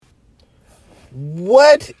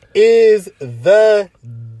What is the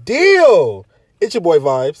deal? It's your boy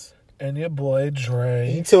Vibes. And your boy Dre.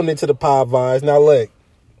 You tuned into the Pod Vibes. Now look,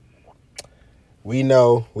 we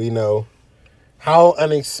know how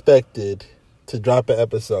unexpected to drop an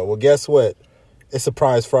episode. Well, guess what? It's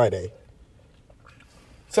Surprise Friday.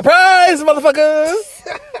 Surprise, motherfuckers!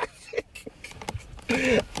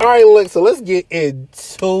 All right, look, so let's get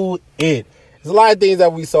into it. There's a lot of things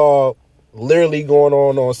that we saw literally going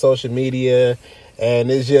on social media, and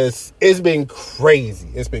it's been crazy.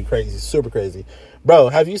 It's been crazy, super crazy. Bro,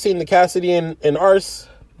 have you seen the Cassidy and Ars?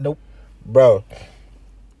 Nope. Bro.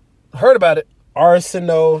 Heard about it.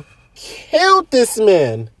 Arsenal killed this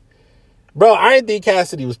man. Bro, I didn't think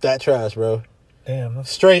Cassidy was that trash, bro. Damn.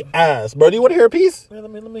 Straight ass. Bro, do you want to hear a piece? Yeah, let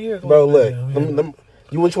me hear it. Bro, look.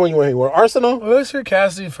 Which one you want to hear? You want Arsenal? Well, let's hear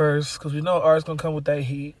Cassidy first, because we know Ars going to come with that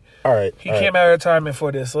heat. All right. He came out of retirement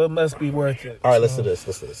for this, so it must be worth it. All right, listen to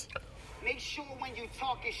this. Make sure when you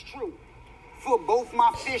talk it's true. For both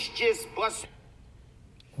my fish just bust.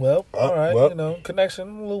 Well, all right, well. connection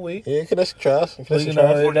a little weak. Yeah, connection trash.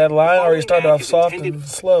 That line already started off soft and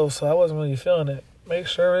slow, so I wasn't really feeling it. Make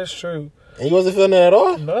sure it's true. And you wasn't feeling it at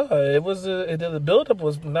all? No, the buildup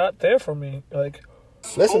was not there for me. Like,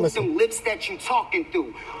 listen. Them lips that you talking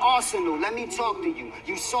through. Arsenal, let me talk to you.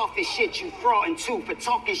 You soft as shit, you fraudin' too. For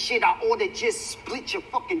talking shit, I oughta just split your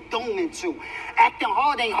fucking dome in two. Acting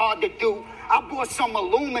hard ain't hard to do. I bought some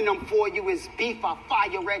aluminum for you. It's beef I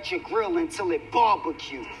fire at your grill until it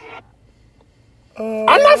barbecue. I'm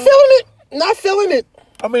not feeling it. Not feeling it.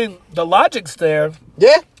 I mean, the logic's there.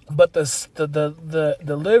 Yeah. But the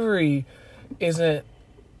delivery isn't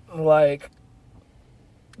like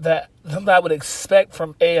that something I would expect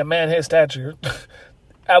from a man his stature.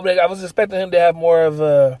 I was expecting him to have more of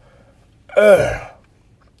a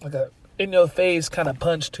like a in your face kind of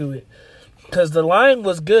punch to it, because the line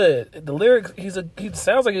was good. The lyrics, he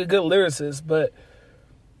sounds like a good lyricist, but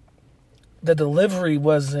the delivery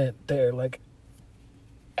wasn't there. Like,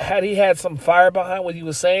 had he had some fire behind what he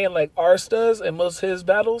was saying, like Ars does in most of his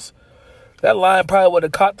battles, that line probably would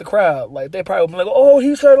have caught the crowd. Like, they probably would be like, "Oh,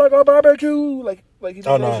 he said like a barbecue." Like he.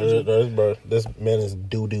 Oh no, bro! This man is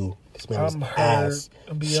doo. This man is ass,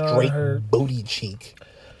 straight hurt. Booty cheek.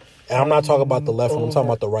 And I'm not talking about the left one. I'm talking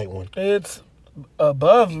about the right one. It's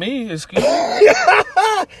above me. Excuse me,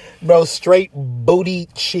 bro. Straight booty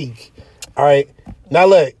cheek. All right, now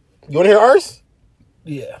look. You want to hear Ars?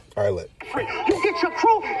 Yeah. All right, look. You get your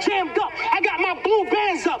crew jammed up. I got my blue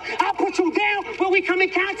bands up. I'll put you down when we come in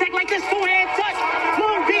contact like this two-hand touch.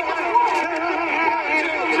 Long beat.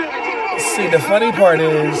 See, the funny part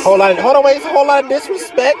is... Hold on, wait. It's a whole lot of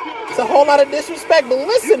disrespect. But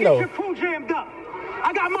listen, though. You get your crew jammed up.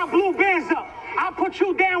 I got my blue bands up. I'll put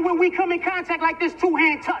you down when we come in contact like this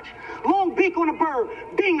two-hand touch. Long beak on a bird.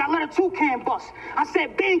 Bing, I let a toucan bust. I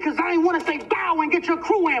said bing because I ain't want to say bow and get your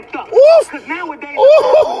crew amped up. Because nowadays,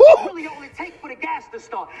 it really only take for the gas to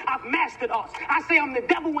start. I've mastered us. I say I'm the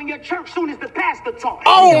devil in your church soon as the pastor talk.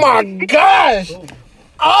 Oh, my gosh.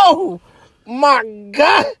 Oh, my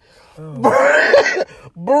God.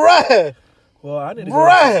 Bruh. Well, I need to go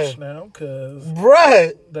to church now because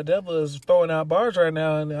the devil is throwing out bars right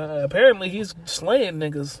now, and apparently he's slaying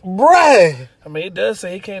niggas. Bruh. I mean, he does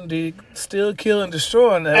say he can steal, kill, and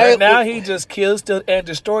destroy. And right now, he just killed, steal, and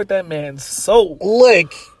destroyed that man's soul.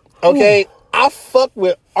 Look, okay, I fuck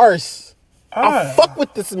with Ars. I fuck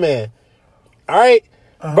with this man. All right?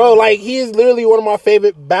 Bro, like, he is literally one of my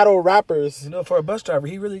favorite battle rappers. You know, for a bus driver,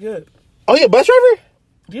 he really good. Oh, yeah, bus driver?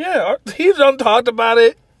 Yeah, he done talked about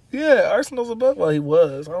it. Yeah, Arsenal's above. Well, he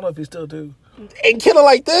was. I don't know if he still do. And killing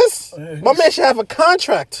like this? My man should have a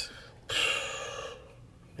contract.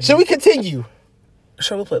 Should we continue?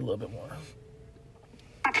 Sure, we'll play a little bit more.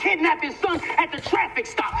 I kidnapped his son at the traffic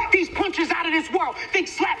stop. These punches out of this world. Think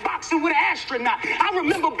slap boxing with an astronaut. I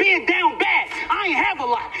remember being down bad. I ain't have a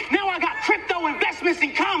lot. Now I got crypto investments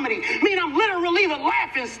in comedy. Mean I'm literally the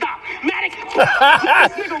laughing stock. Matic.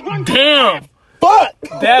 Damn. Fuck.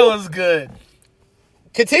 That was good.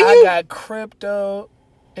 Continue. I got crypto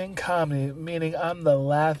in comedy, meaning I'm the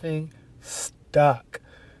laughing stock.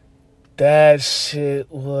 That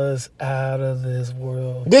shit was out of this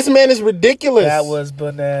world. This man is ridiculous. That was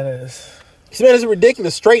bananas. This man is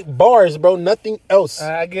ridiculous. Straight bars, bro. Nothing else.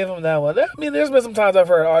 I give him that one. I mean, there's been some times I've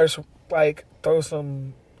heard artists like throw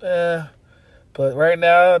some, but right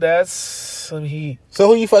now that's some heat. So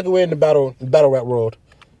who you fucking with in the battle rap world?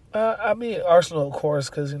 I mean, Arsenal, of course,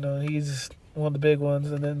 because he's one of the big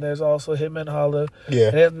ones, and then there's also him and Holla.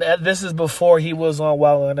 Yeah. And this is before he was on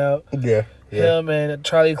Wild 'N Out. Yeah. Him and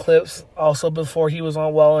Charlie Clips also before he was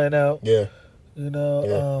on Wild 'N Out. Yeah. There's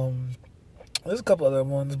a couple other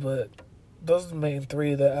ones, but those are the main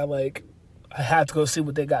three that I like. I have to go see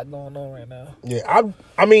what they got going on right now. Yeah,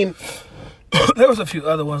 I mean, There was a few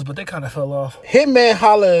other ones, but they kind of fell off. Hitman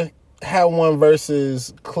Holla had one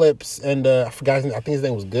versus Clips, and I forgot his name. I think his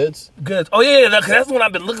name was Goods. Good. Oh yeah, that's the one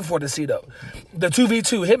I've been looking for to see though. The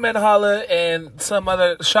 2v2 Hitman Holla and some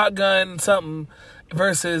other Shotgun something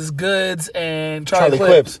versus Goods and Charlie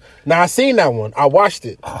Clips. Now I seen that one. I watched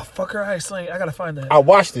it. Oh fucker, I gotta find that. I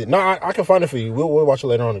watched it. No, I can find it for you. We'll watch it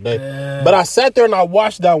later on today. Yeah. But I sat there and I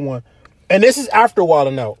watched that one, and this is after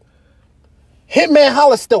Wildin' Out. Hitman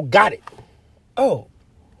Holla still got it. Oh,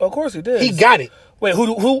 of course he did. He got it. Wait,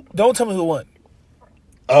 who? Don't tell me who won.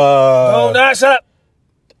 Oh, No, shut up.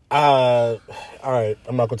 all right.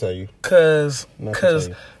 I'm not gonna tell you. Cause Not gonna tell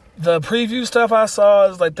you. the preview stuff I saw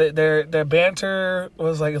is like their banter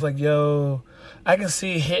was like, it's like, yo, I can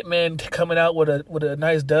see Hitman coming out with a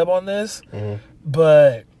nice dub on this,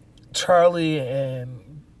 but Charlie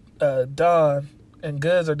and Don and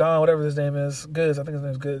Goods or Don, whatever his name is, Goods, I think his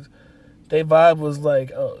name is Goods. They vibe was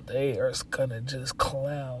like, oh, they are gonna just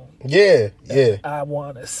clown. Yeah. I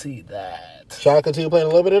want to see that. Shall I continue playing a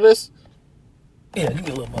little bit of this? Yeah, you get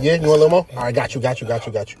a little more. Yeah, you want a little more? All right, got you. Block.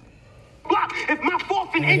 If my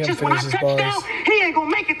 4th and inches when I finish his touch down, bars. he ain't gonna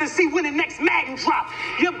make it to see when the next Madden drop.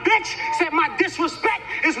 Your bitch said my disrespect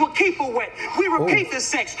is what keep her wet. We repeat the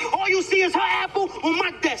sex. All you see is her apple on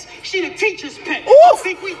my desk. She the teacher's pet. You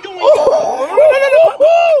think we doing Keep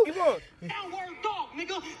on. downward dog,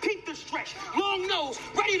 nigga. Peep the stretch. Long nose,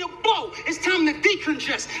 ready to blow. It's time to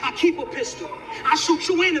decongest. I keep a pistol. I shoot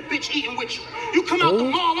you and the bitch eating with you. You come out the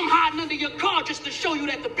mall, I'm hiding under your car just to show you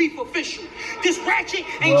that the beef official. This ratchet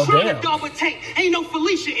ain't Well, trying damn. to double take. Ain't no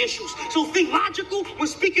Felicia issues. So think logical when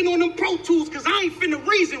speaking on them Pro Tools, cause I ain't finna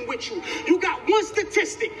reason with you. You got one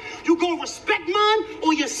statistic. You gonna respect mine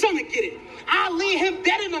or your son will get it. I leave him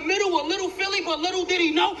dead in the middle of Little Philly, but little did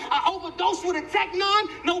he know I overdosed with a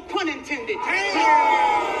Tech-9, no pun intended.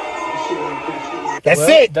 That's Well,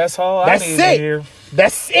 it. that's all I That's need to it. hear.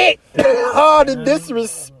 That's it. Oh, the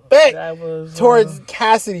disrespect That was towards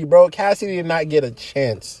Cassidy, bro. Cassidy did not get a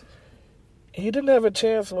chance. he didn't have a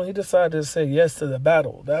chance when he decided to say yes to the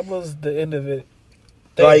battle. That was the end of it.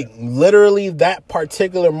 There. Like, literally, that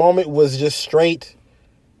particular moment was just straight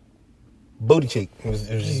booty cheek.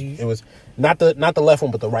 It was not the left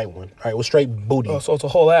one, but the right one. All right, it was straight booty. Oh, so it's a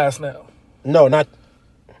whole ass now. No, not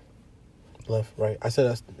left, right. I said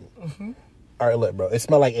that's. All right, look, bro. It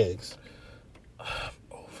smelled like eggs.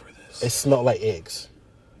 Over this. It smelled like eggs.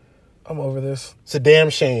 I'm over this. It's a damn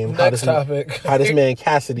shame Next topic. how this man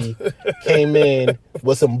Cassidy came in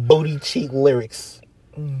with some booty cheek lyrics.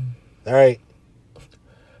 All right.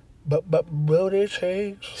 But booty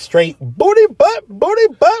change. Straight booty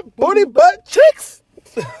butt chicks.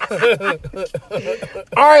 All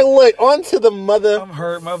right, look, on to the I'm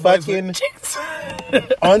hurt. My voice went chicks.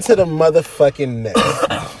 onto the motherfucking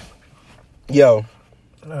next. Yo,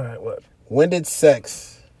 All right, what? when did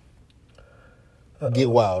sex get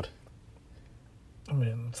wild? I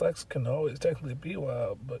mean, sex can always technically be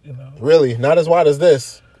wild, but you know. Really, not as wild as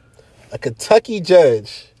this. A Kentucky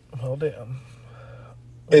judge Oh damn.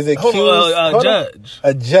 is accused. Hold on, hold on. judge.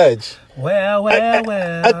 A judge. Well.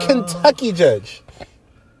 A Kentucky judge.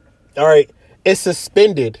 All right, is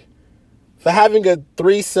suspended for having a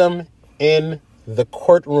threesome in the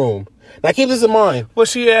courtroom. Now keep this in mind. Well,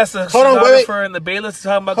 she asked the Hold on, wait. stenographer and the bailiff to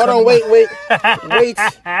talk about. Hold on, wait.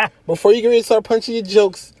 Before you get ready to start punching your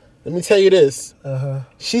jokes, let me tell you this.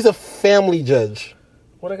 She's a family judge.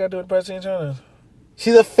 What I got to do with President China?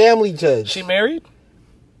 She's a family judge. She married?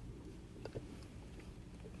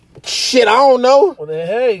 Shit, I don't know. Well, then,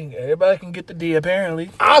 hey, everybody can get the D,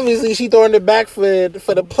 apparently. Obviously, she throwing it back for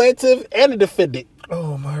the plaintiff and the defendant.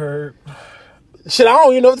 Oh, my hurt. Shit, I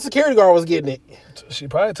don't even know if the security guard was getting it. She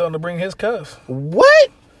probably told him to bring his cuff. What?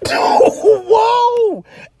 Whoa!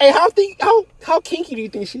 Hey, how kinky do you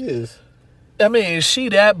think she is? I mean, is she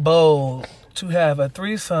that bold to have a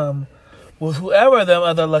threesome with whoever them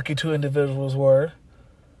other lucky two individuals were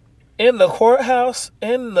in the courthouse,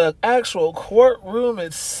 in the actual courtroom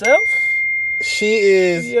itself? She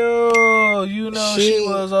is. Yo, you know she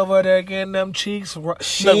was over there getting them cheeks. Look,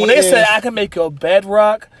 when they said I can make your bed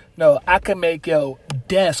rock, no, I can make your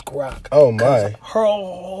desk rock. Oh my! Her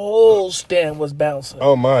whole stand was bouncing.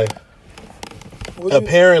 Oh my!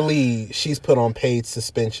 Apparently, she's put on paid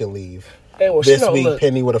suspension leave Hey, well, this she don't week, look.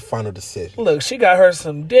 pending with a final decision. Look, she got her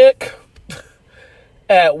some dick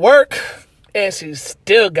at work, and she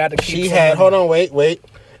still got to keep. She some had. money. Hold on, wait.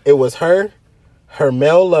 It was her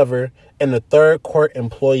male lover, and the third court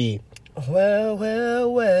employee, Well.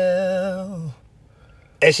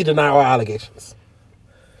 and she denied all allegations.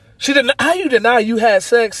 She didn't. How you deny you had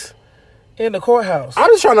sex in the courthouse. I'm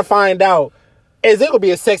just trying to find out, is there going to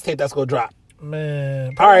be a sex tape that's going to drop?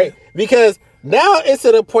 Man. All right, because now it's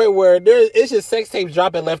to the point where it's just sex tapes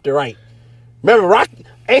dropping left and right. Remember,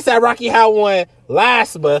 ASAP Rocky had one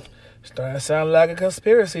last month. Starting to sound like a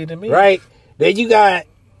conspiracy to me. Right? Then you got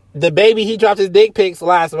the baby, he dropped his dick pics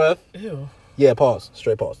last month. Ew. Yeah, pause.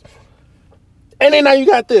 Straight pause. And then now you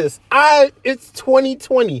got this. It's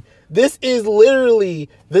 2020. This is literally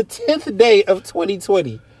the 10th day of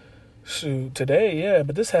 2020. Shoot, today, yeah.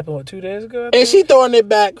 But this happened, 2 days ago? And she throwing it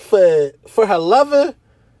back for her lover,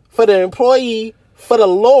 for the employee, for the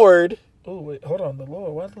Lord. Oh, wait, hold on. The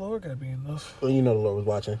Lord. Why the Lord gotta be in this? Well, you know the Lord was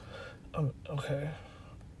watching. Okay.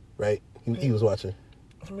 Right? He was watching.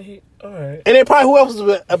 I mean, all right. And then probably who else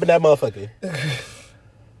was up in that motherfucker?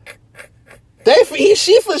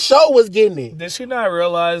 She for sure was getting it. Did she not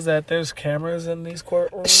realize that there's cameras in these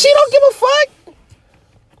courtrooms? She don't give a fuck.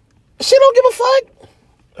 She don't give a fuck.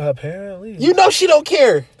 Apparently. You know she don't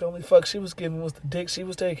care. The only fuck she was giving was the dick she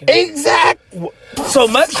was taking. Exactly. So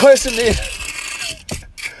my question is,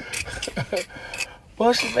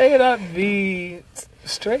 well, she may not be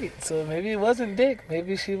straight, so maybe it wasn't dick.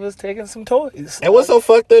 Maybe she was taking some toys. And what's so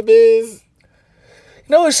fucked up is, you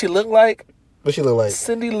know what she looked like? What she look like?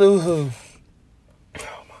 Cindy Lou Who.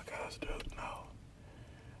 Oh my gosh, dude, no.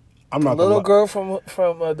 I'm not Little girl from the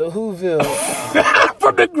Whoville.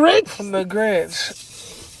 From the Grinch. From the Grinch.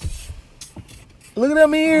 Look at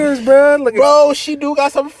them ears, bro. Look at Bro, she do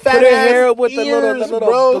got some fat put her ass hair up with ears, the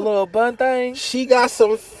bro. little bun thing. She got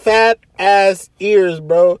some fat ass ears,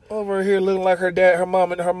 bro. Over here looking like her dad, her mom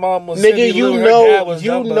was Nigga, Cindy you Lou, her dad was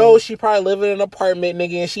know Dumbo. she probably live in an apartment,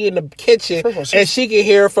 nigga, and she in the kitchen, First of all, and she can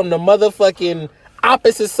hear from the motherfucking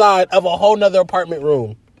opposite side of a whole nother apartment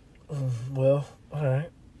room. Well, all right.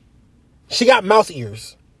 She got mouse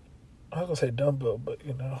ears. I was gonna say Dumbo, but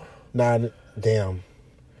you know. Nah, damn.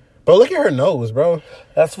 Bro, look at her nose, bro.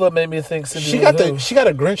 That's what made me think Cindy She Lou got Who. she got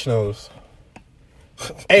a Grinch nose.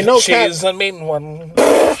 Ain't no cat. She's a mean one.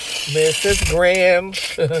 Mrs.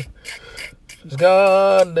 Grinch is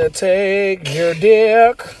gonna take your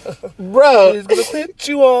dick. Bro, He's gonna put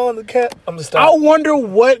you on the cat. I'm just I stopping. wonder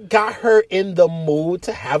what got her in the mood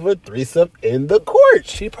to have a threesome in the court.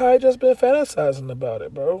 She probably just been fantasizing about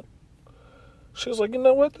it, bro. She was like, you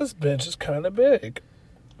know what? This bench is kind of big.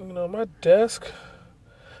 You know, my desk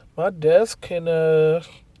can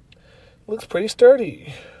looks pretty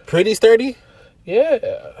sturdy. Pretty sturdy? Yeah,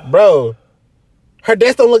 Bro, her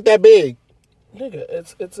desk don't look that big. nigga,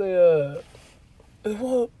 it's that's in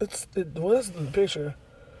the picture.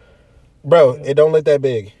 Bro, it don't look that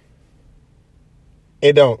big.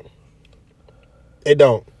 It don't.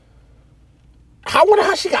 I wonder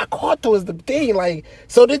how she got caught though is the thing. Like,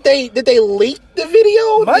 so did they leak the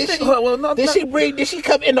video? Did she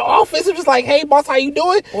come in the office and was like, hey boss, how you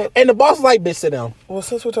doing? Well, and the boss was like, bitch, sit down. Well,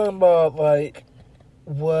 since we're talking about like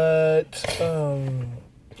what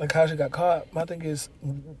like how she got caught, my thing is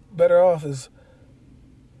better off is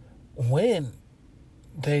when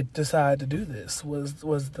they decide to do this. Was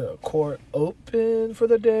the court open for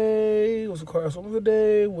the day? Was the court open for the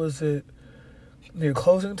day? Was it near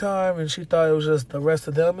closing time and she thought it was just the rest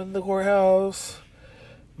of them in the courthouse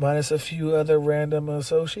minus a few other random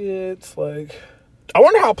associates? Like, I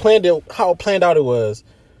wonder how planned out it was.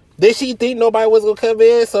 Did she think nobody was gonna come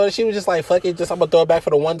in, so she was just like, fuck it, I'm gonna throw it back for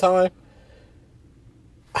the one time?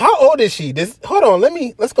 How old is she? Hold on,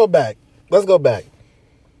 let's go back.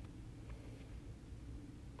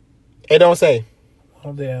 It don't say.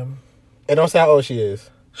 oh damn, It don't say how old she is.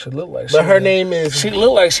 she looked like. But her name is. She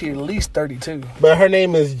looked like she at least 32. But her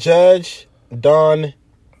name is Judge Dawn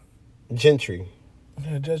Gentry.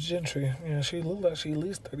 Yeah, Judge Gentry. Yeah, she looked like she at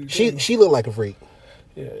least 32. She looked like a freak.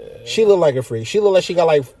 Yeah. She looked like a freak. She looked like she got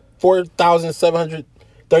like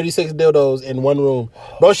 4,736 dildos in one room.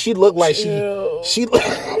 Bro, she looked like Chill. she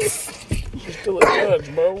She's still a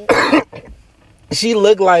judge, bro. she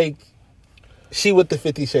looked like she with the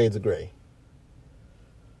 50 Shades of Grey.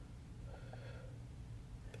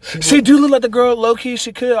 She do look like the girl, low-key.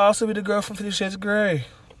 She could also be the girl from 50 Shades of Grey.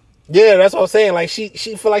 Yeah, that's what I'm saying. Like she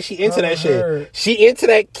feel like she into that heard. shit. She into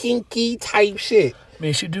that kinky type shit. I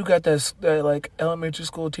mean, she do got that like elementary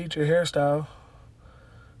school teacher hairstyle.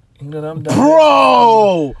 You know them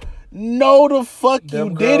Bro, no the fuck you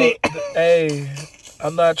them did it. Hey,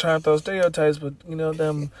 I'm not trying to throw stereotypes, but you know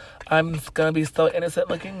them. I'm gonna be so innocent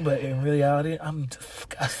looking, but in reality, I'm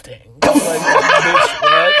disgusting. I'm like,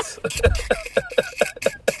 bitch, what?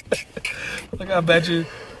 Like, I bet you.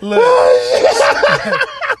 Look,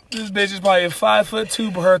 this bitch is probably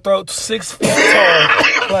 5'2", but her throat's 6 feet tall.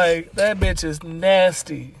 Like, that bitch is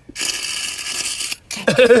nasty.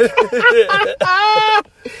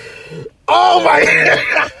 Oh my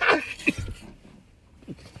God.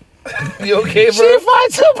 You okay, bro? She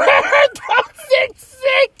fights super her throat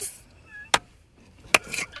 6'6".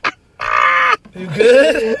 You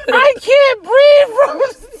good? I can't breathe, bro.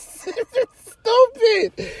 This is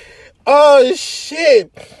stupid. Oh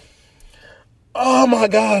shit. Oh my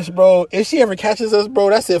gosh, bro. If she ever catches us, bro,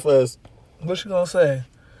 that's it for us. What you gonna say?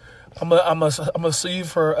 I'm gonna sue you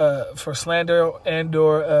for slander and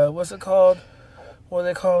or what's it called? What do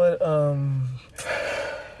they call it?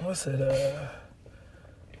 What's it?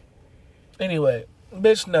 Anyway,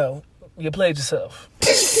 bitch, no, you played yourself.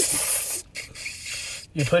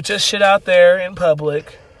 You put your shit out there in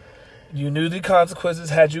public. You knew the consequences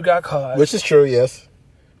had you got caught. Which is true, yes.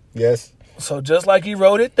 Yes. So just like you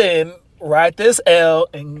wrote it then, write this L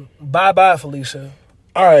and bye-bye, Felicia.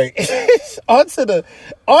 All right. on to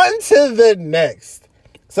the next.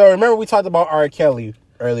 So remember we talked about R. Kelly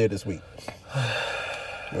earlier this week.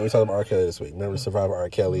 We talked about R. Kelly this week. Remember Survivor R.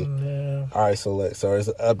 Kelly? Yeah. All right, so there's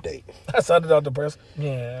an update. That sounded all depressed.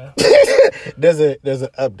 Yeah. There's an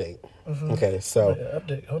update. Mm-hmm. Okay, so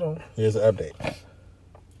Update. Hold on. here's an update.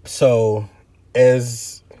 So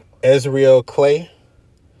as Ezreal Clay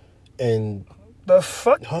and The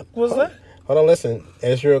fuck was that? Hold on, listen.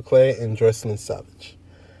 Ezreal Clay and Joycelyn Savage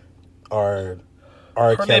are R.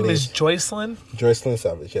 Her Kelly's. name is Joycelyn. Joycelyn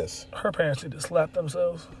Savage, yes. Her parents need to slap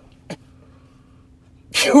themselves.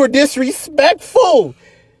 You were disrespectful.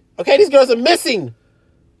 Okay, these girls are missing.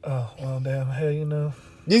 Oh, well, damn. Hell, you know.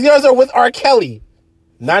 These girls are with R. Kelly.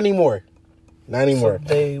 Not anymore. Not anymore.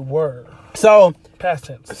 So they were. So, Past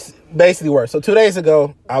tense. basically were. So 2 days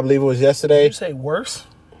ago, I believe it was Did yesterday. you say worse?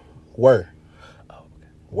 Were.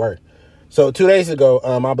 Were. So 2 days ago,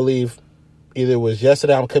 I believe either it was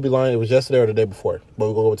yesterday, I could be lying, it was yesterday or the day before. But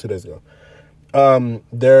we'll go over 2 days ago.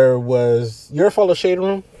 There was, you ever follow Shade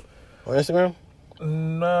Room on Instagram?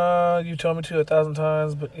 Nah, you told me to 1,000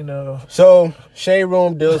 times, but you know. So Shade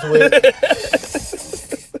Room deals with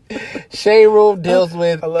Shade Room deals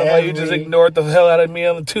with I love how you just ignored the hell out of me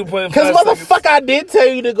on the 2.5 because motherfucker, I did tell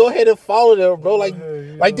you to go ahead and follow them, bro.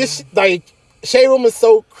 Like this, like Shade Room is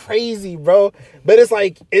so crazy, bro. But it's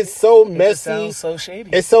like it's so messy. Sounds so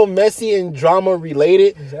shady. It's so messy and drama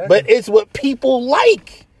related. Exactly. But it's what people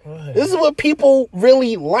like. Right. This is what people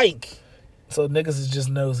really like. So niggas is just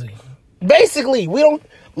nosy. Basically, we don't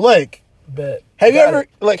look. Bet. Have you Got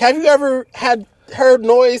ever had heard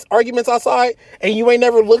noise arguments outside and you ain't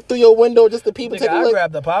never looked through your window just to people Nigga, take a I look?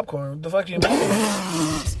 grabbed the popcorn. The fuck you mean?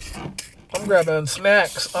 I'm grabbing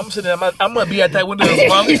snacks. I'm sitting. I'm gonna be at that window as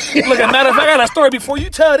long. Look, as a matter of fact, I got a story before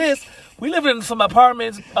you tell this. We lived in some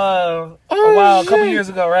apartments a couple years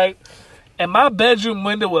ago, right? And my bedroom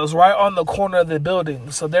window was right on the corner of the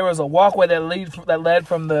building, so there was a walkway that led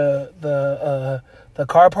from the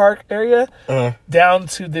car park area down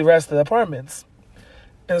to the rest of the apartments.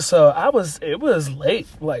 And so it was late,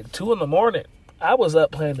 like 2 a.m. I was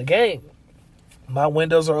up playing the game. My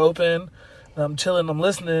windows are open. And I'm chilling, I'm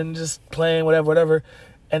listening, just playing, whatever.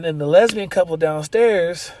 And then the lesbian couple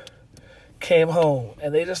downstairs came home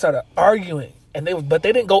and they just started arguing. But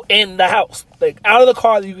they didn't go in the house. Like out of the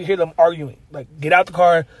car, you could hear them arguing. Like, get out the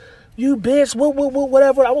car. You bitch,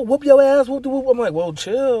 whatever. I'm gonna whoop your ass. Whoop. I'm like, well,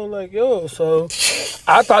 chill, like, yo. So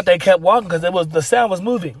I thought they kept walking because the sound was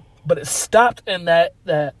moving, but it stopped in that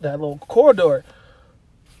little corridor.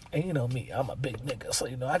 And you know me, I'm a big nigga, so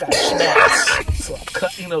you know I got snacks. So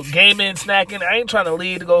I'm gaming, snacking. I ain't trying to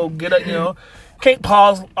leave to go get up. Can't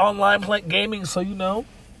pause online playing gaming, so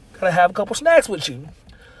gotta have a couple snacks with you.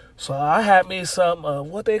 So I had me some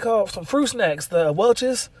some fruit snacks, the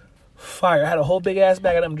Welch's. Fire. I had a whole big ass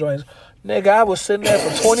bag of them joints. Nigga, I was sitting there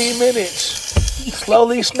for 20 minutes,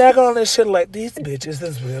 slowly snacking on this shit like, these bitches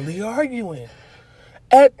is really arguing.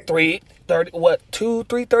 At 3:30,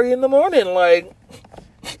 3:30 in the morning, like,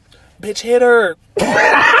 bitch, hit her.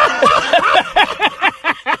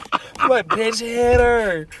 Like, bitch, hit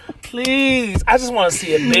her. Please. I just want to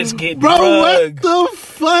see a bitch get drugged. What the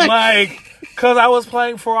fuck? Like, because I was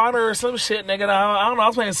playing For Honor or some shit, nigga. I don't know. I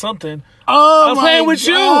was playing something. Oh, I was playing with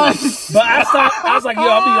you. But I was like, yo,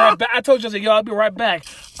 I'll be right back. I told you, I said, yo, I'll be right back.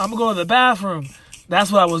 I'm going to go to the bathroom.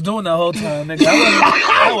 That's what I was doing the whole time, nigga.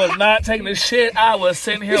 I was not taking the shit. I was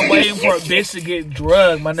sitting here waiting for a bitch to get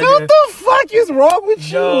drugged, my nigga. What the fuck is wrong with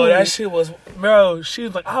you? Yo, that shit was, bro, she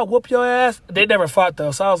was like, I'll whoop your ass. They never fought,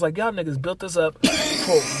 though. So I was like, y'all niggas built this up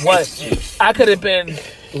for what? I could have been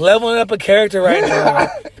leveling up a character right now.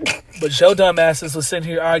 But your dumb asses was sitting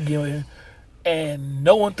here arguing. And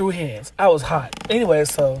no one threw hands. I was hot. Anyway,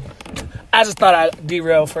 so I just thought I'd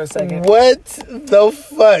derail for a second. What the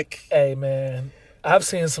fuck? Hey, man. I've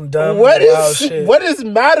seen some dumb wild shit. What is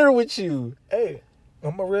matter with you? Hey,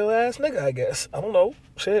 I'm a real ass nigga, I guess. I don't know.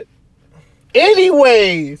 Shit.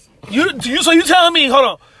 Anyways. So you telling me, hold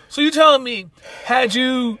on. So you telling me, had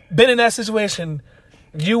you been in that situation,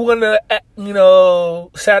 you wouldn't have,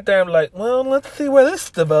 sat there and be like, well, let's see where this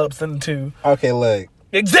develops into. Okay, look.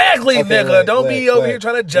 Exactly, Okay, nigga. look, Don't look, be over look, here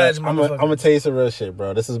trying to judge I'm motherfuckers. gonna tell you some real shit,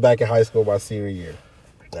 bro. This is back in high school, my senior year.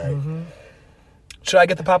 All right. Mm-hmm. Should I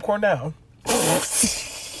get the popcorn now?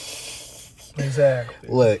 Exactly.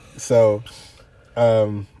 Look, so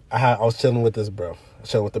I was chilling with this bro.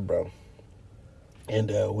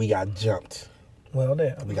 And we got jumped. Well,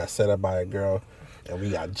 damn. We got set up by a girl, and we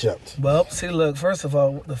got jumped. Well, see, look, first of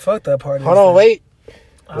all, the fucked up part is... Hold on, wait.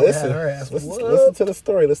 I would have Listen, her ass listen to the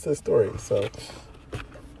story. So,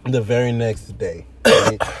 the very next day,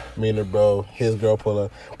 me and the bro, his girl pull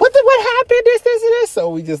up. What happened? This, and this. So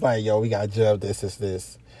we just like, yo, we got jumped.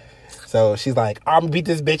 This. So she's like, I'm gonna beat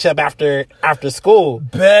this bitch up after school.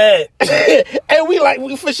 Bet. And we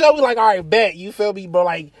for sure, we like, all right, bet. You feel me, bro?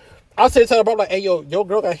 Like, I was saying to her, bro, like, hey, your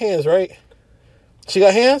girl got hands, right? She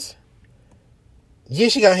got hands? Yeah,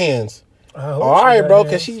 she got hands. All right, bro,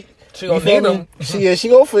 because she gonna need them. She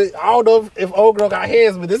go for, I don't know if old girl got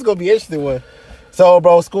hands, but this is gonna be an interesting one. So,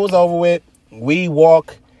 bro, school's over with. We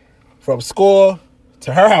walk from school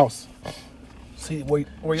to her house. See, where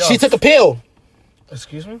y'all? She took a pill.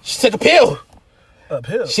 Excuse me? She took a pill. A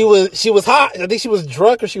pill? She was high. I think she was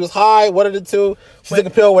drunk or she was high. One of the two. She took a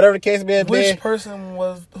pill, whatever the case may have been. Which person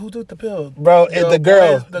who took the pill? Bro, the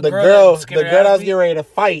girl that was getting ready to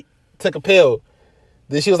fight took a pill.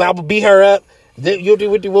 Then she was like, I'm gonna beat her up. Then you do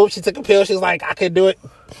with the whoop. She took a pill. She was like, I could do it.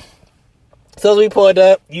 So we pulled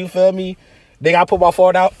up. You feel me? They got put my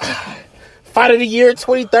phone out. Fight of the year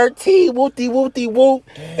 2013. Whoop-de-whoop-de-whoop.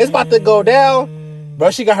 It's about to go down.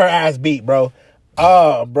 Bro, she got her ass beat, bro.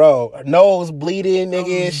 Oh, bro. Her nose bleeding,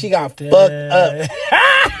 nigga. She got fucked up.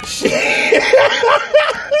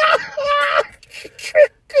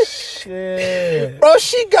 Shit. Bro,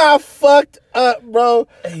 she got fucked up, bro.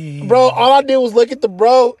 Hey. Bro, all I did was look at the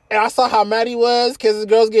bro, and I saw how mad he was because his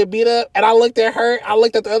girls get beat up. And I looked at her. I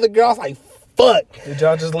looked at the other girl. I was like, fuck. Did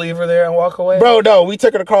y'all just leave her there and walk away? Bro, no. We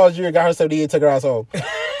took her to Carl's Jr., got her 78, took her ass home.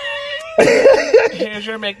 Here's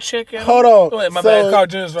your McChicken. Hold on. Wait, my bad. Carl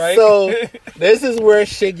Jr.'s right. So, this is where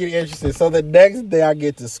shit get interesting. So, the next day I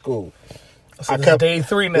get to school. So this is day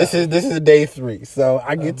 3 now. This is day 3. So,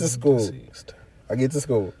 I get to school. Deceased.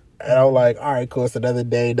 And I'm like, all right, cool. It's another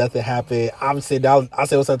day. Nothing happened. I'm sitting down. I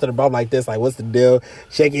say what's up to the bro. I'm like this. Like, what's the deal?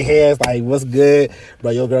 Shaking hands. Like, what's good?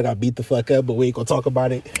 Bro, your girl got beat the fuck up, but we ain't gonna talk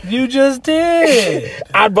about it. You just did.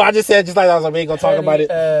 I just said just like that. I was like, we ain't gonna talk about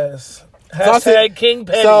it. Ass. Hashtag King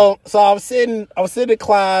Petty. So I was sitting in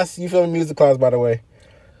class. You feel me? Music class, by the way.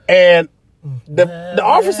 And the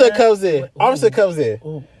officer comes in.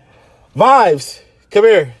 Ooh. Vibes, come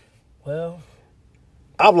here. Well.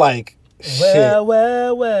 I'm like, shit.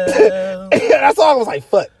 Well. That's all I was like,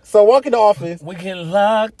 fuck. So I walk in the office. We get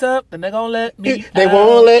locked up, and they gonna let me They out.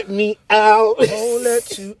 won't let me out. Won't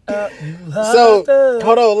let you out. You So, locked up.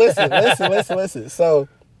 hold on, listen. So,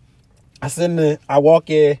 I walk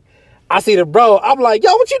in. I see the bro. I'm like,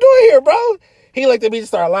 yo, what you doing here, bro? He looked at me and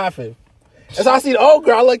started laughing. And so I see the old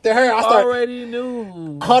girl. I looked at her. I already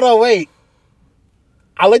knew. Hold on, wait.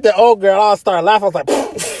 I looked at the old girl. I started laughing. I was like,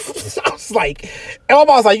 I was like, and my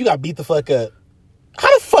mom was like, you got beat the fuck up.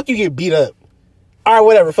 How the fuck you get beat up? All right,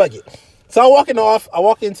 whatever, fuck it. So I walk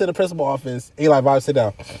into the principal office. He like, Vibe, sit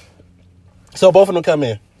down. So both of them come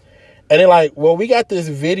in. And they're like, well, we got this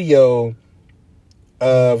video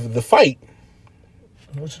of the fight.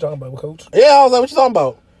 What you talking about, coach? Yeah, I was like, what you talking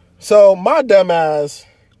about? So my dumb ass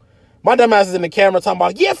is in the camera talking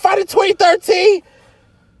about, yeah, fight in 2013.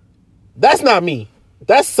 That's not me.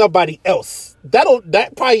 That's somebody else. That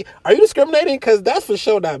probably, are you discriminating? Because that's for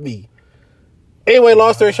sure not me. Anyway,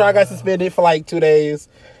 long story short, I got suspended for like 2 days.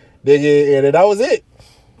 And that was it.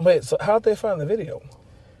 Wait, so how'd they find the video?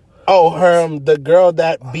 Oh, the girl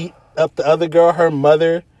that beat up the other girl, her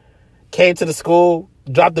mother came to the school,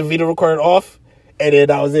 dropped the video recorder off, and then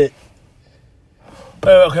that was it.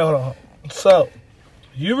 Okay, hold on. So,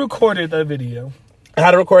 you recorded that video. I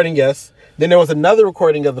had a recording, yes. Then there was another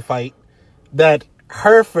recording of the fight that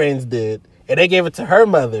her friends did, and they gave it to her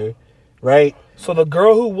mother, right? So the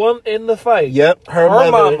girl who won in the fight, yep, her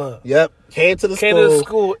mother, mama, yep, came to the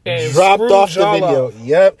school and dropped off the y'all video, off.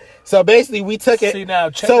 Yep. So basically, we took it. See now,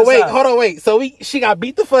 check so this wait, out. hold on, wait. So she got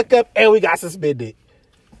beat the fuck up, and we got suspended.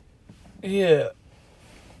 Yeah.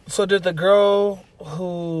 So did the girl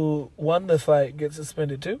who won the fight get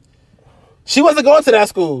suspended too? She wasn't going to that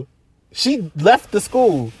school. She left the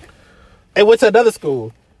school and went to another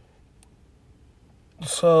school.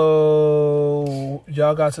 So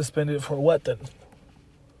y'all got suspended for what then?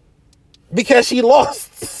 Because she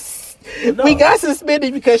lost. No. We got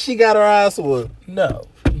suspended because she got her ass whooped. No,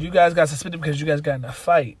 you guys got suspended because you guys got in a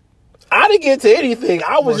fight. I didn't get to anything.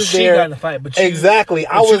 I was just she there. got in a fight, but you, exactly.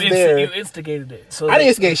 I was there. You instigated it. So I didn't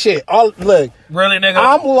instigate shit. Look, really, nigga.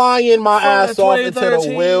 I'm lying my ass off until the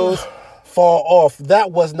 2013. wheels fall off.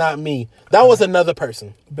 That was not me. That was another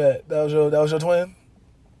person. Bet that was your twin.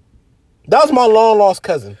 That was my long lost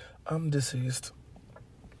cousin. I'm deceased.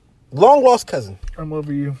 Long lost cousin. I'm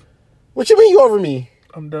over you. What you mean you over me?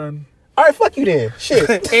 I'm done. All right, fuck you then.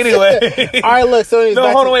 Shit. Anyway. All right, look. So anyways, No,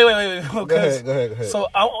 back hold to- on, wait. Go ahead. So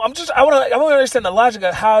I want to understand the logic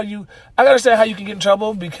of how you. I gotta understand how you can get in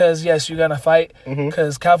trouble because yes, you got in a fight Mm-hmm.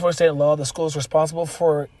 because California state law, the school is responsible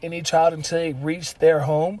for any child until they reach their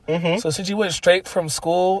home. Mm-hmm. So since you went straight from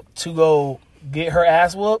school to go get her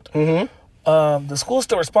ass whooped, Mm-hmm. the school's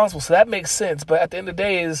still responsible. So that makes sense. But at the end of the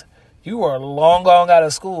day, is you are long gone out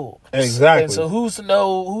of school. Exactly. And so who's to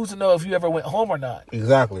know if you ever went home or not?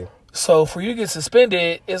 Exactly. So for you to get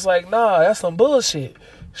suspended, it's like, nah, that's some bullshit.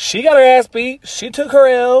 She got her ass beat. She took her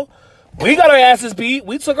L. We got our asses beat.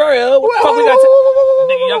 We took our L. What the fuck we got?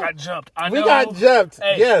 Nigga, y'all got jumped. I know. We got jumped.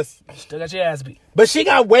 Hey, Yes. Still got your ass beat. But she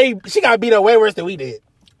got beat up way worse than we did.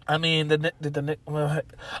 I mean, hold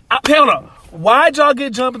on. Why'd y'all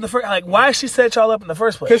get jumped in the first? Like, why she set y'all up in the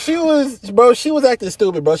first place? Cause she was acting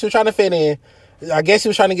stupid, bro. She was trying to fit in. I guess she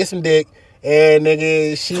was trying to get some dick, and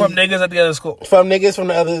nigga, From niggas at the other school. from niggas from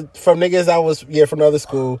the other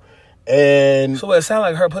school, and So it sounded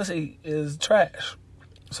like her pussy is trash.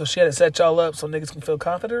 So she had to set y'all up so niggas can feel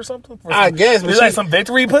confident or something? I guess, but Is like some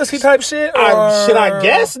victory pussy type shit? I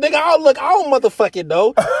guess, nigga. I don't motherfucking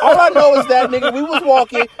know. All I know is that nigga, we was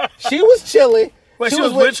walking, she was chilling. Wait, she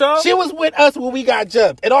was with y'all? She was with us when we got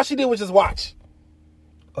jumped, and all she did was just watch.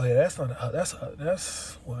 Oh yeah,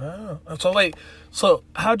 that's wow. So wait, so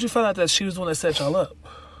how'd you find out that she was the one that set y'all up?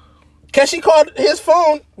 Cause she called his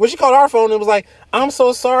phone. Well, she called our phone and was like, "I'm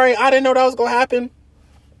so sorry. I didn't know that was gonna happen."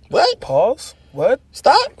 What? Pause. What?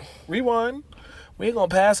 Stop. Rewind. We ain't gonna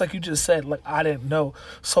pass like you just said. Like I didn't know.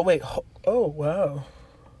 So wait. Oh wow.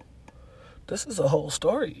 This is a whole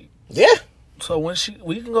story. Yeah. So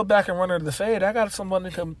we can go back and run her to the fade. I got someone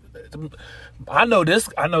to come. I know this.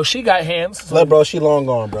 I know she got hands. So Look, bro, she long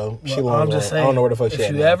gone, bro. She long gone. I'm just saying. I don't know where the fuck she If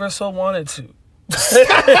at. you now. ever so wanted to,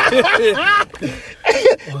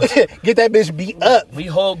 Get that bitch beat up. we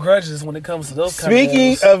hold grudges when it comes to those.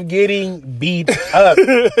 Speaking kind of getting beat up. All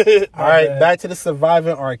right, bad. back to the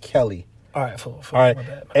surviving R. Kelly. all right, fool. All right, My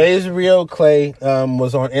bad. Israel Clay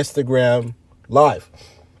was on Instagram Live,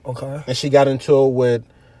 Okay. and she got into it with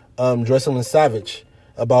Joycelyn Savage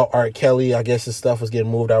about R. Kelly. I guess his stuff was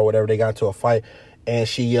getting moved out or whatever. They got into a fight, and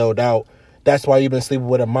she yelled out, "That's why you've been sleeping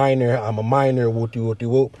with a minor. I'm a minor. Whoop de whoop de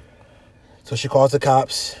whoop." So she calls the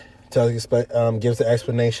cops, gives the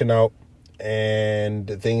explanation out, and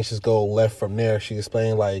things just go left from there. She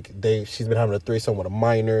explained like she's been having a threesome with a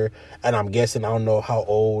minor, and I'm guessing, I don't know how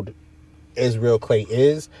old Israel Clay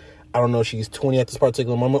is. I don't know if she's 20 at this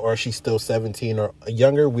particular moment or she's still 17 or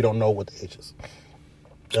younger. We don't know what the age is.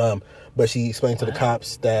 But she explained to the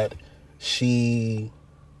cops that she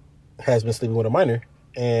has been sleeping with a minor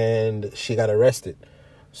and she got arrested.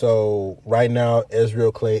 So right now,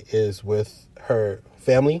 Israel Clay is with her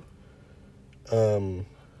family.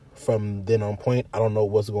 From then on point, I don't know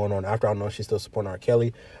what's going on after. I don't know if she's still supporting R.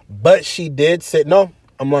 Kelly. But she did say, no,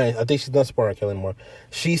 I'm lying. I think she's not supporting R. Kelly anymore.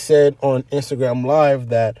 She said on Instagram Live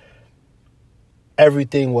that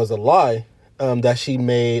everything was a lie.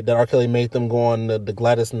 That R. Kelly made them go on the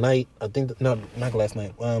Gladys Knight. I think, no, not Gladys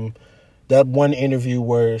Knight. That one interview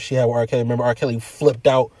where she had with R. Kelly. Remember, R. Kelly flipped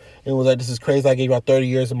out and was like, "This is crazy. I gave y'all 30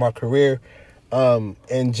 years of my career." And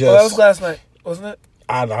just... Well, that was last night, wasn't it?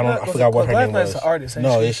 I forgot what her name was. An artist, ain't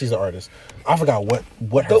no, she? yeah, she's an artist. I forgot what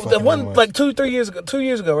her The fucking one name was. like 2 years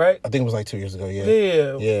ago, right? I think it was like 2 years ago.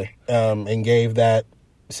 Yeah. Yeah. And gave that,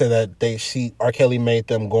 said that R. Kelly made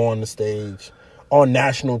them go on the stage, on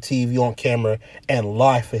national TV, on camera, and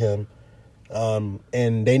lie for him.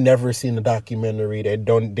 And they never seen the documentary. They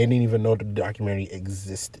didn't even know the documentary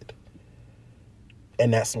existed.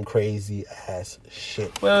 And that's some crazy ass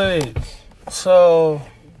shit. Wait. So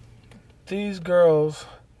these girls,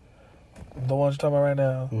 the ones you're talking about right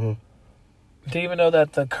now, do you even know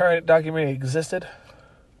that the current documentary existed?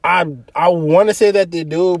 I want to say that they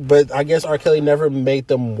do, but I guess R. Kelly never made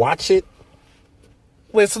them watch it.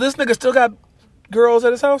 Wait, so this nigga still got girls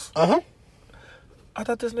at his house? Uh-huh. I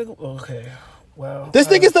thought this nigga... Okay. Wow. This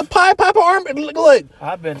nigga's the Pie Papa Army. Look.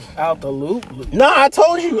 I've been out the loop. Nah, I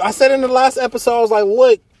told you. I said in the last episode, I was like,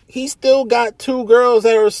 look, he still got 2 girls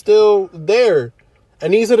that are still there.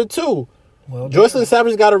 And these are the 2. Well, Joycelyn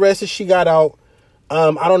Savage got arrested. She got out.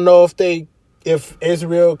 I don't know if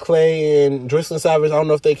Israel, Clay, and Joycelyn Savage, I don't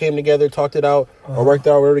know if they came together, talked it out, or worked it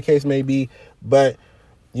out, whatever the case may be. But,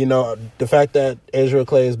 you know, the fact that Israel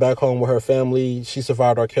Clay is back home with her family, she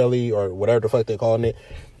survived R. Kelly, or whatever the fuck they're calling it,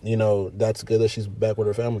 you know, that's good that she's back with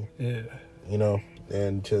her family. Yeah. You know,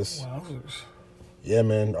 and just... Wowzers. Yeah,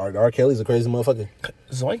 man. R. Kelly's a crazy motherfucker.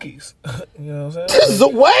 Zoinkies. You know what I'm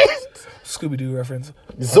saying? What? Scooby-Doo reference.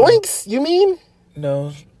 Zoinks, you mean?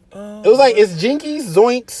 No. It was like, it's Jinkies,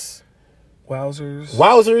 Zoinks, Wowzers.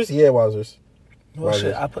 Wowzers. Yeah, Wowzers. Well, Wowzers.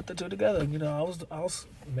 shit, I put the two together. You know, I was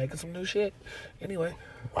making some new shit. Anyway,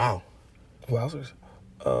 Wow. Wowzers.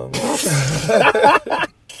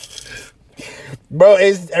 Bro,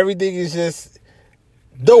 everything is just...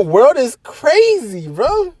 The world is crazy,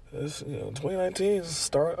 bro. It's, you know, 2019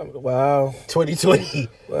 start. Wow. 2020.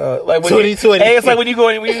 Like when 2020. Hey, it's like when you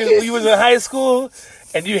was in high school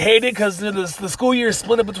and you hated it because the school year is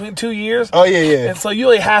split up between 2 years. Oh, yeah. And so you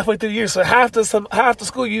only halfway through the year. So half the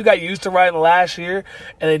school you got used to writing last year,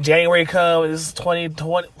 and then January come, and this is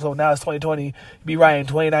 2020. So now it's 2020. You be writing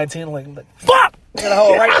 2019. Like fuck. You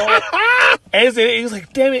know, right? And he was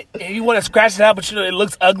like, damn it. And you want to scratch it out, but you know it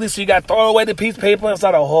looks ugly, so you got to throw away the piece of paper and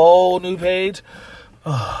start a whole new page.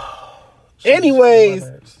 Anyways,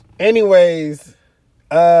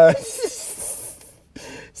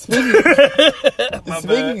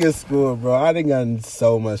 speaking of school, bro, I done got in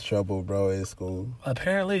so much trouble, bro, in school.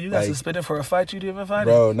 Apparently, you got suspended for a fight you didn't even fight.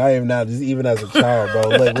 Bro, not even now, just even as a child, bro.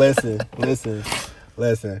 Look, listen.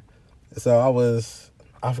 So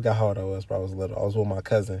I forgot how old I was, bro. I was little. I was with my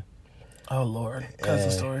cousin. Oh Lord, cousin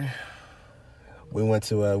story. We went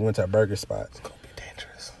to a burger spot. It's gonna be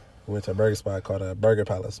dangerous. We went to a burger spot called a Burger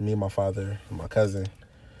Palace. Me, my father, and my cousin.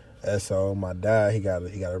 And so my dad, he got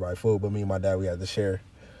everybody food, but me and my dad, we had to share.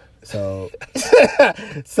 So,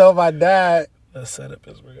 my dad. The setup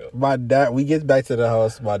is real. My dad, we get back to the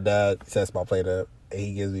house. My dad sets my plate up, and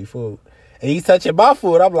he gives me food. And he's touching my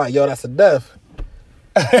food. I'm like, yo, that's enough.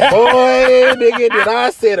 Boy, nigga, did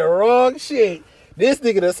I say the wrong shit. This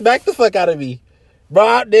nigga done smacked the fuck out of me.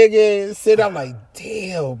 Bro, nigga, I'm like,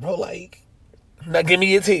 damn, bro, like. Now give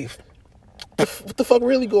me your teeth. What the fuck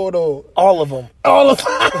really going on? All of them. All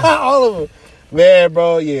of them. Man,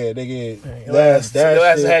 bro, yeah, nigga. Your ass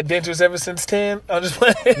shit. had dentures ever since 10. I'm just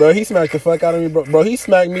playing. Bro, he smacked the fuck out of me, bro. Bro, he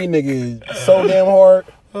smacked me, nigga, so damn hard.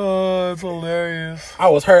 Oh, it's hilarious. I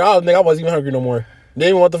was hurt. I wasn't even hungry no more. Didn't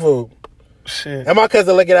even want the food. Shit. And my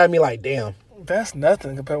cousin looking at me like, damn. That's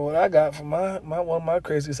nothing compared to what I got from my one of my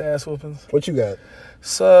craziest ass whoopings. What you got?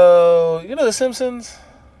 So, you know The Simpsons?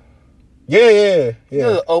 Yeah. You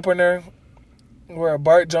know the opener where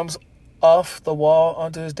Bart jumps off the wall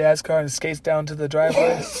onto his dad's car and skates down to the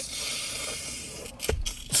driveway?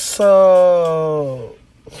 So,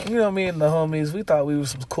 you know, me and the homies, we thought we were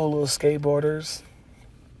some cool little skateboarders.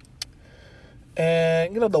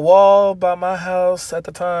 And, you know, the wall by my house at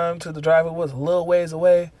the time to the driveway was a little ways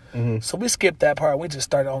away. Mm-hmm. So we skipped that part. We just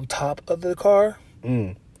started on top of the car.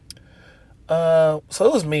 Mm. So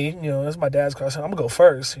it was me, you know, it's my dad's car. So I'm going to go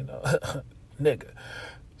first, you know, nigga.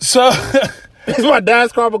 So It's my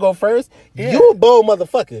dad's car, but go first. Yeah. You a bold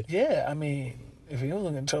motherfucker. yeah, I mean, if you was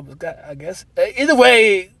looking in trouble, I guess. Either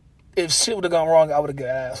way, if shit would have gone wrong, I would have got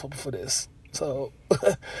ass whooped for this. So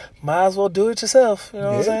might as well do it yourself. You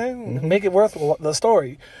know what I'm saying? Mm-hmm. Make it worth the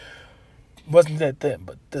story. Wasn't that then,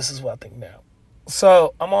 but this is what I think now.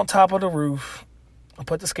 So I'm on top of the roof. I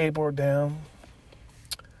put the skateboard down.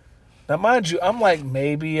 Now, mind you, I'm like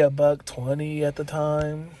maybe $120 at the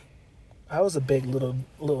time. I was a big little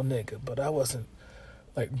nigga, but I wasn't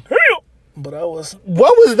like damn. But I was.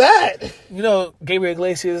 What was that? You know, Gabriel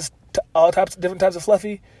Iglesias, different types of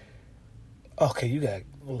fluffy. Okay, you got.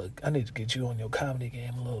 Look, I need to get you on your comedy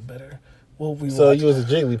game a little better. So you was a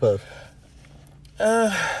Jigglypuff.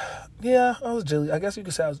 Yeah, I was Jiggly. I guess you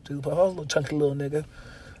could say I was Jigglypuff. I was a little chunky little nigga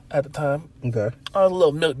at the time. Okay. I was a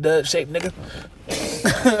little milk dud shaped nigga.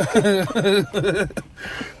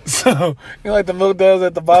 So, you know, like the milk duds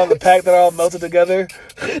at the bottom of the pack that are all melted together.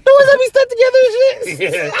 The ones that be stuck together and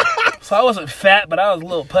shit. Yeah. So I wasn't fat, but I was a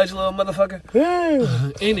little pudgy little motherfucker.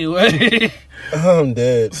 Yeah. Anyway. I'm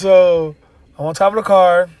dead. So, I'm on top of the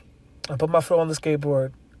car. I put my foot on the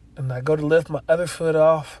skateboard. And I go to lift my other foot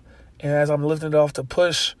off. And as I'm lifting it off to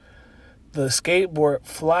push, the skateboard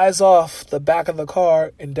flies off the back of the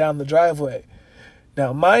car and down the driveway.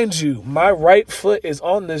 Now, mind you, my right foot is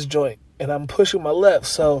on this joint. And I'm pushing my left.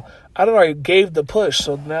 So, I already gave the push.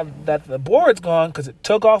 So, now that the board's gone, because it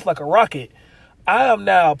took off like a rocket, I am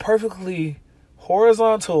now perfectly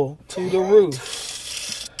horizontal to the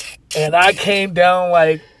roof. And I came down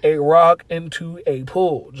like a rock into a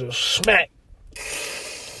pool. Just smack.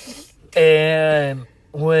 And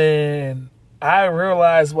when I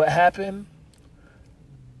realized what happened,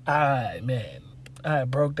 I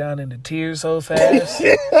broke down into tears so fast.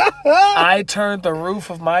 I turned the roof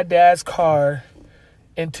of my dad's car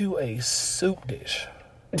into a soup dish.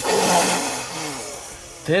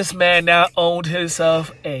 This man now owned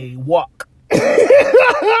himself a wok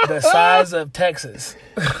the size of Texas.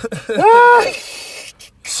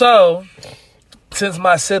 So, since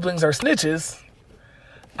my siblings are snitches,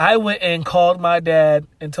 I went and called my dad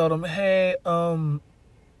and told him, hey,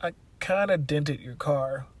 I kind of dented your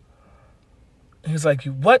car. He's like,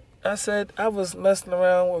 you what? I said, I was messing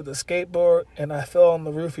around with a skateboard and I fell on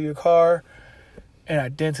the roof of your car and I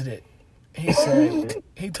dented it. He said,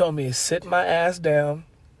 he told me to sit my ass down.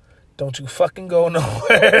 Don't you fucking go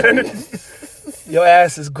nowhere. Your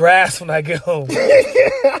ass is grass when I get home.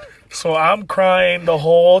 So I'm crying the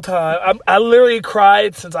whole time. I literally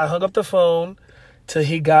cried since I hung up the phone till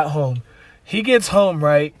he got home. He gets home,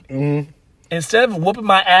 right? Mm-hmm. Instead of whooping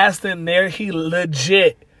my ass in there, he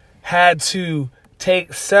legit had to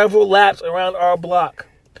take several laps around our block.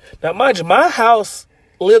 Now, mind you, my house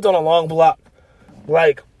lived on a long block.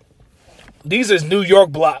 Like, these is New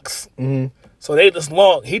York blocks. Mm-hmm. So they just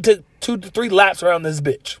long. He took 2 to 3 laps around this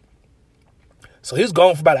bitch. So he was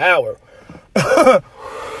gone for about an hour.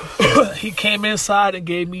 He came inside and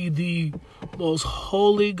gave me the most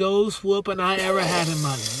Holy Ghost whooping I ever had in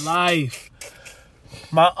my life.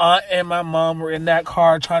 My aunt and my mom were in that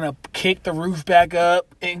car trying to kick the roof back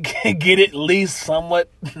up and get it at least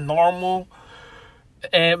somewhat normal.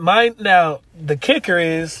 And now, the kicker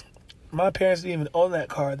is, my parents didn't even own that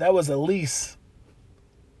car. That was a lease.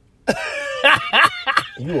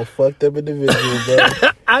 You a fucked up individual, bro.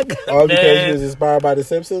 All because you was inspired by The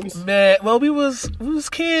Simpsons? Man, well, we was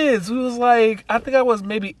kids. We was like, I think I was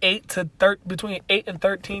maybe between 8 and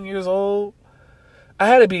 13 years old. I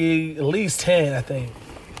had to be at least 10, I think.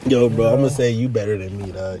 Yo, bro, I'm gonna say you better than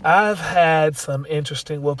me, dog. I've had some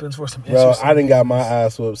interesting whoopings for some bro, interesting I done got my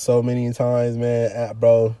ass whooped so many times, man.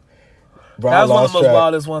 Bro, that was one of the most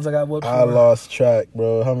wildest ones I got whooped for. I lost track,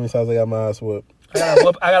 bro. How many times I got my ass whooped? I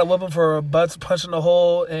got a whooping for butts punching a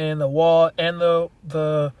hole in the wall and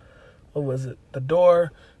the what was it? The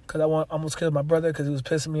door, because I almost killed my brother because he was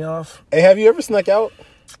pissing me off. Hey, have you ever snuck out?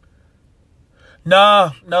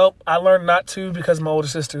 Nah, nope. I learned not to because of my older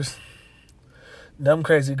sisters. Them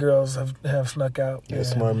crazy girls have snuck out. You're a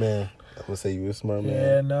smart man. I'm gonna say you a smart man.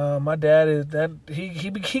 Yeah, no, my dad is that he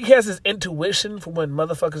has his intuition for when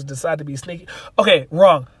motherfuckers decide to be sneaky. Okay,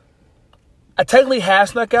 wrong. I technically have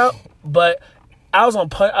snuck out, but I was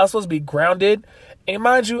supposed to be grounded, and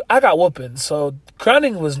mind you, I got whooping. So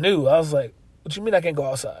grounding was new. I was like, "What you mean I can't go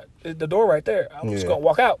outside? The door right there. I'm just gonna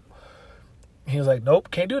walk out." He was like,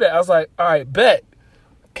 "Nope, can't do that." I was like, "All right, bet.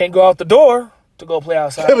 Can't go out the door to go play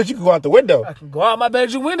outside." Yeah, but you can go out the window. I can go out my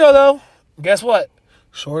bedroom window though. Guess what?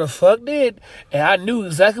 Sure the fuck did. And I knew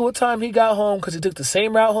exactly what time he got home because he took the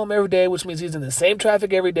same route home every day, which means he's in the same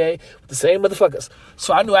traffic every day with the same motherfuckers.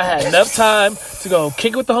 So I knew I had enough time to go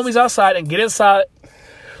kick it with the homies outside and get inside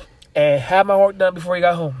and have my work done before he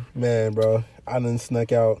got home. Man, bro, I done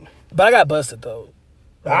snuck out. But I got busted though.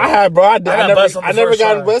 I had, bro. I never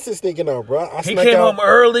got busted sneaking out, bro. He came home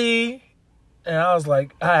early, and I was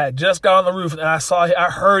like, I had just got on the roof, and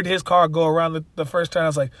I heard his car go around the first turn. I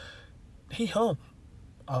was like, he home.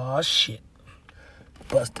 Oh shit,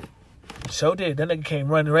 busted. So did. That nigga came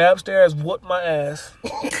running right upstairs, whooped my ass.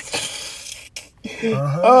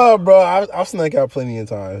 Oh, bro, I've snuck out plenty of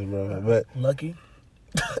times, bro. But lucky.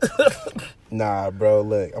 Nah, bro.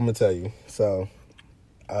 Look, I'm gonna tell you. So.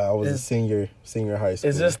 I was a senior high school.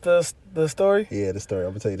 Is this the story? Yeah, the story.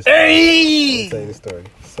 I'm gonna tell you the story. Hey! I'm gonna tell you the story.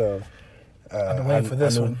 So, I've been waiting for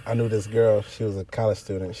this one. I knew this girl. She was a college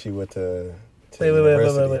student. She went to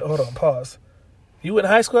university. Wait. Hold on. Pause. You in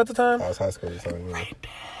high school at the time? I was high school at the time. Yeah.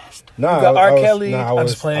 Rapist. No, you got R. Kelly. I'm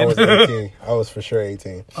just playing. I was 18. I was for sure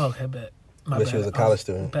 18. Okay, bet. But she was a college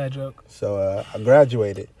student. Bad joke. So I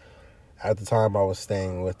graduated. At the time, I was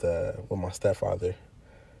staying with my stepfather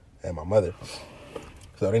and my mother.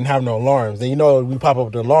 So they didn't have no alarms. Then we pop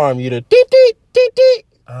up the alarm, you the deet deet deet deet.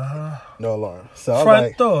 No alarm. So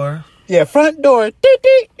front door. Yeah, front door.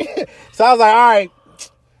 Deet deet. So I was like, all right.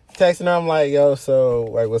 Texting her, I'm like, yo, so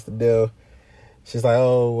like, what's the deal? She's like,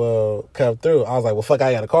 oh, well, come through. I was like, well, fuck,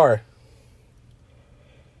 I got a car.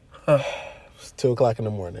 It's 2:00 in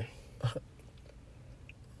the morning.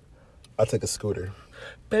 I took a scooter.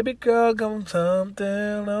 Baby girl, come something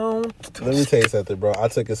on. Let me tell you something, bro. I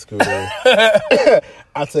took a scooter.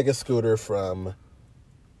 I took a scooter from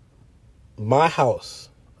my house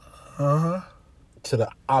to the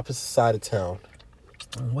opposite side of town.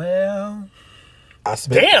 Well, I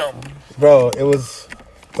spent, Damn. bro. It was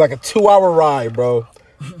like a 2-hour ride, bro.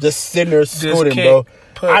 Just sitting there scooting, bro.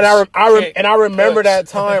 And I remember that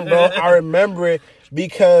time, bro. I remember it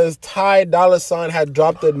because Ty Dolla $ign had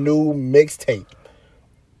dropped a new mixtape.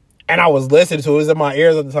 And I was listening to it. It was in my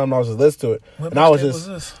ears at the time. I was just listening to it. What and I was mixtape just,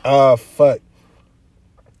 was this?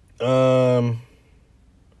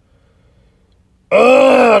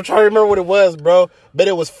 I'm trying to remember what it was, bro. But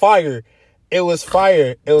it was fire. It was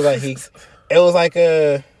fire. It was like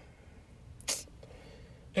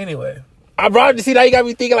Anyway. I brought to see now you got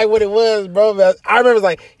me thinking like what it was, bro. But I remember it's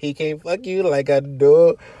like he can't fuck you like I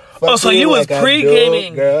do. Fuck so you was like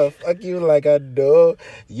pre-gaming. Girl, fuck you like I do.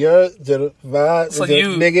 You're the vibe. So you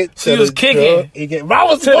nigga, was kicking. Bro, I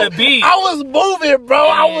was to the beat. I was moving, bro.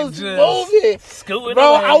 I was moving. Scooting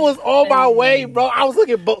bro, away. I was on my way, bro. I was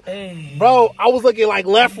looking, bro. I was looking like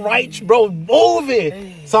left, right, bro,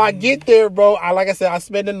 moving. So I get there, bro. Like I said, I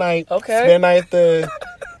spend the night. Okay. Spend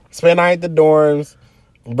the night at the dorms.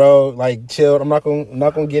 Bro, like chilled. I'm not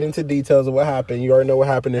gonna get into details of what happened. You already know what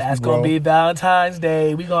happened. That's gonna be Valentine's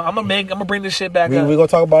Day. I'm gonna bring this shit back up. We're gonna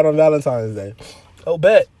talk about it on Valentine's Day. Oh,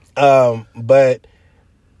 bet. But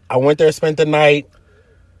I went there, spent the night.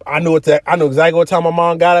 I knew exactly what time my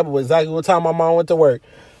mom got up, exactly what time my mom went to work.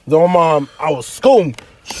 So my mom, I was scooting,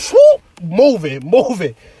 swoop,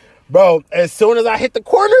 moving, bro. As soon as I hit the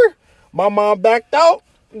corner, my mom backed out,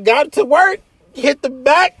 got to work, hit the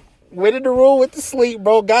back. Went in the room, went to sleep,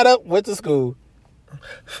 bro. Got up, went to school.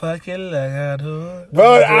 Fucking like I do.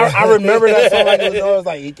 Bro, I remember that song like it was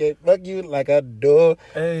like, he can fuck you like I do.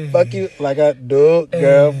 Hey. Fuck you like I do,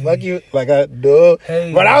 girl. Hey. Fuck you like I do.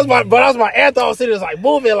 Hey. But that was my anthem. I was sitting there like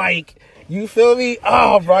moving, like, you feel me?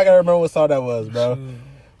 Oh, bro, I gotta remember what song that was, bro.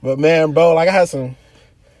 But man, bro, like I had some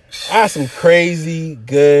crazy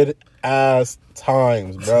good ass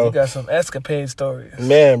times, bro. You got some escapade stories.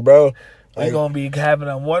 Man, bro. We're going to be having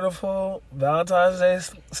a wonderful Valentine's Day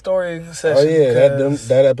story session. Oh, yeah,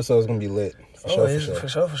 that episode is going to be lit. For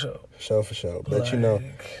sure. But,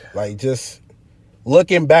 like, just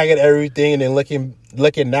looking back at everything and then looking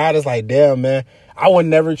now, it's like, damn, man, I would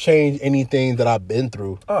never change anything that I've been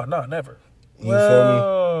through. Oh, no, never. You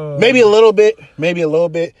feel me? Maybe a little bit.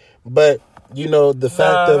 But, the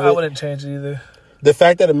fact of it. I wouldn't change it either. The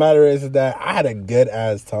fact of the matter is that I had a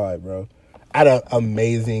good-ass time, bro. I had an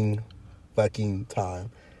amazing fucking time.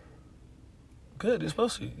 Good. It's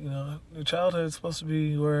supposed to, your childhood is supposed to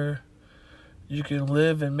be where you can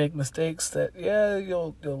live and make mistakes that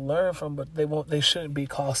you'll learn from, but they shouldn't be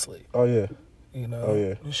costly. Oh yeah.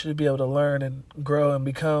 You should be able to learn and grow and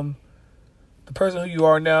become the person who you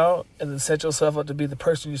are now, and then set yourself up to be the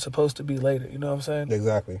person you're supposed to be later. You know what I'm saying?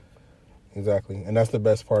 Exactly. And that's the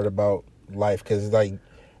best part about life, because it's like,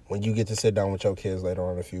 when you get to sit down with your kids later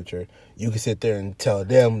on in the future, you can sit there and tell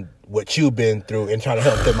them what you've been through and try to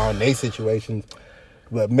help them out in their situations.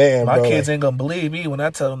 But man, my bro, kids ain't gonna believe me when I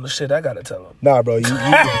tell them the shit I gotta tell them. Nah, bro, you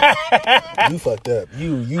fucked up.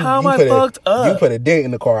 How am I fucked up? You put a dent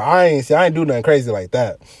in the car. I ain't do nothing crazy like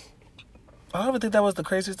that. I don't even think that was the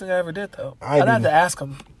craziest thing I ever did, though. I'd have to ask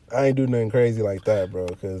them. I ain't do nothing crazy like that, bro,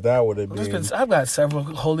 because that would have been... I've got several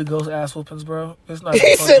Holy Ghost ass whoopings, bro. It's not...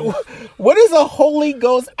 He said, what is a Holy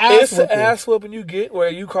Ghost ass whooping? It's the ass whooping you get where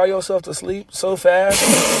you cry yourself to sleep so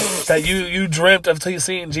fast that you dreamt until you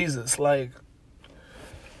seen Jesus. Like,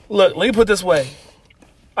 look, let me put it this way.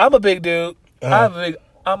 I'm a big dude. I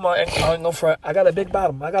ain't no front. I got a big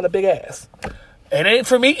bottom. I got a big ass. It ain't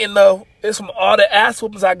from eating, though. It's from all the ass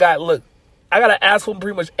whoopings I got. Look, I got an ass whooping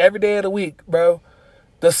pretty much every day of the week, bro.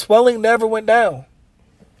 The swelling never went down.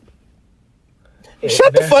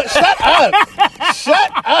 Shut up.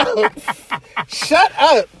 Shut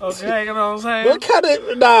up. Okay, you know what I'm saying? What kind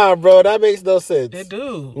of... Nah, bro, that makes no sense. It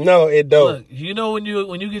do. No, it don't. Look,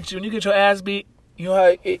 when you get your ass beat, you know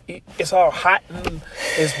how it's all hot and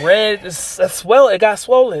it's red. It got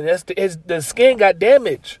swollen. The skin got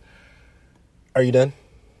damaged. Are you done?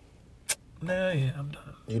 Nah, yeah, I'm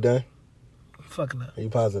done. You done? Fucking up. Are you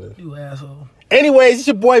positive? You asshole. Anyways, it's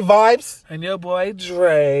your boy Vibes. And your boy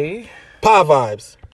Dre. Pa Vibes.